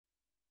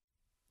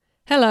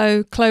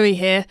Hello, Chloe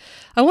here.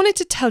 I wanted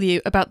to tell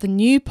you about the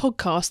new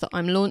podcast that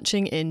I'm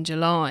launching in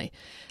July.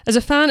 As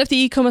a fan of the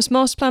e-commerce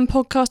master plan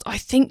podcast, I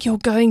think you're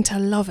going to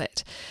love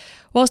it.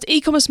 Whilst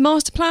e-commerce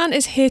master plan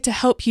is here to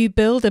help you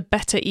build a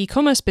better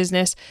e-commerce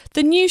business,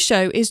 the new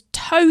show is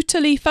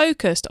totally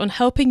focused on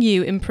helping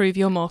you improve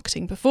your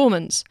marketing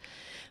performance.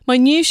 My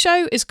new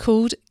show is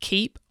called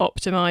Keep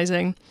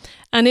Optimising,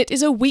 and it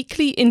is a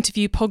weekly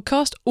interview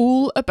podcast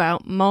all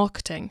about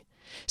marketing.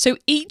 So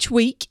each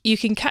week you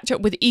can catch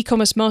up with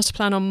e-commerce master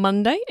plan on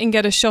Monday and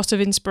get a shot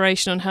of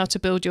inspiration on how to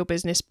build your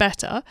business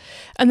better.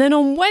 And then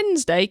on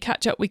Wednesday,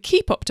 catch up with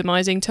Keep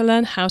Optimising to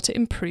learn how to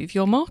improve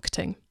your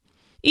marketing.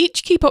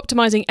 Each Keep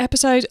Optimising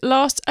episode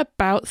lasts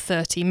about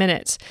 30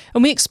 minutes,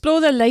 and we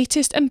explore the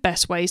latest and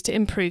best ways to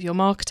improve your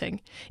marketing.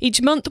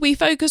 Each month we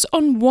focus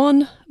on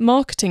one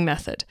marketing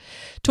method,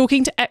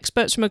 talking to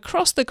experts from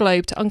across the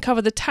globe to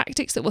uncover the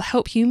tactics that will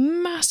help you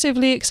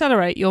massively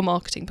accelerate your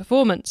marketing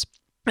performance.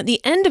 At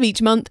the end of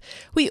each month,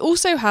 we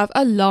also have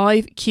a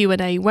live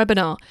Q&A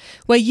webinar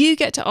where you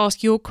get to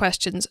ask your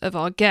questions of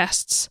our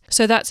guests.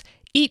 So that's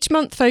each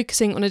month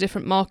focusing on a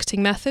different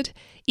marketing method,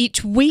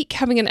 each week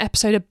having an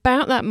episode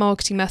about that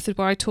marketing method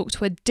where I talk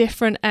to a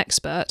different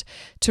expert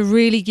to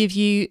really give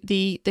you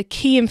the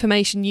key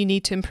information you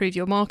need to improve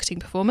your marketing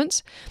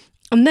performance.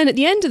 And then at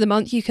the end of the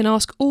month, you can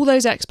ask all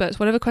those experts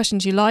whatever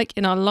questions you like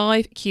in our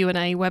live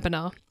Q&A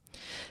webinar.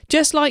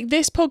 Just like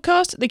this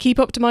podcast, the Keep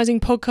Optimising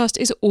podcast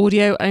is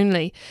audio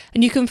only,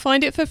 and you can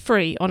find it for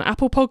free on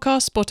Apple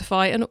Podcasts,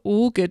 Spotify, and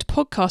all good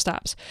podcast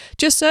apps.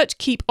 Just search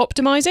Keep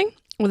Optimising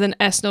with an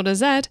S, not a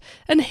Z,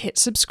 and hit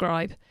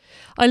subscribe.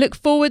 I look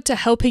forward to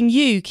helping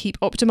you keep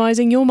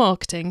optimising your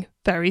marketing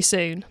very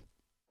soon.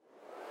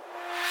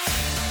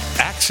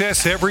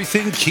 Access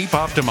everything Keep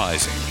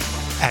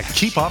Optimising at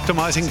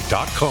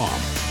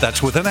keepoptimising.com.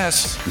 That's with an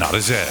S, not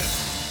a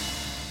Z.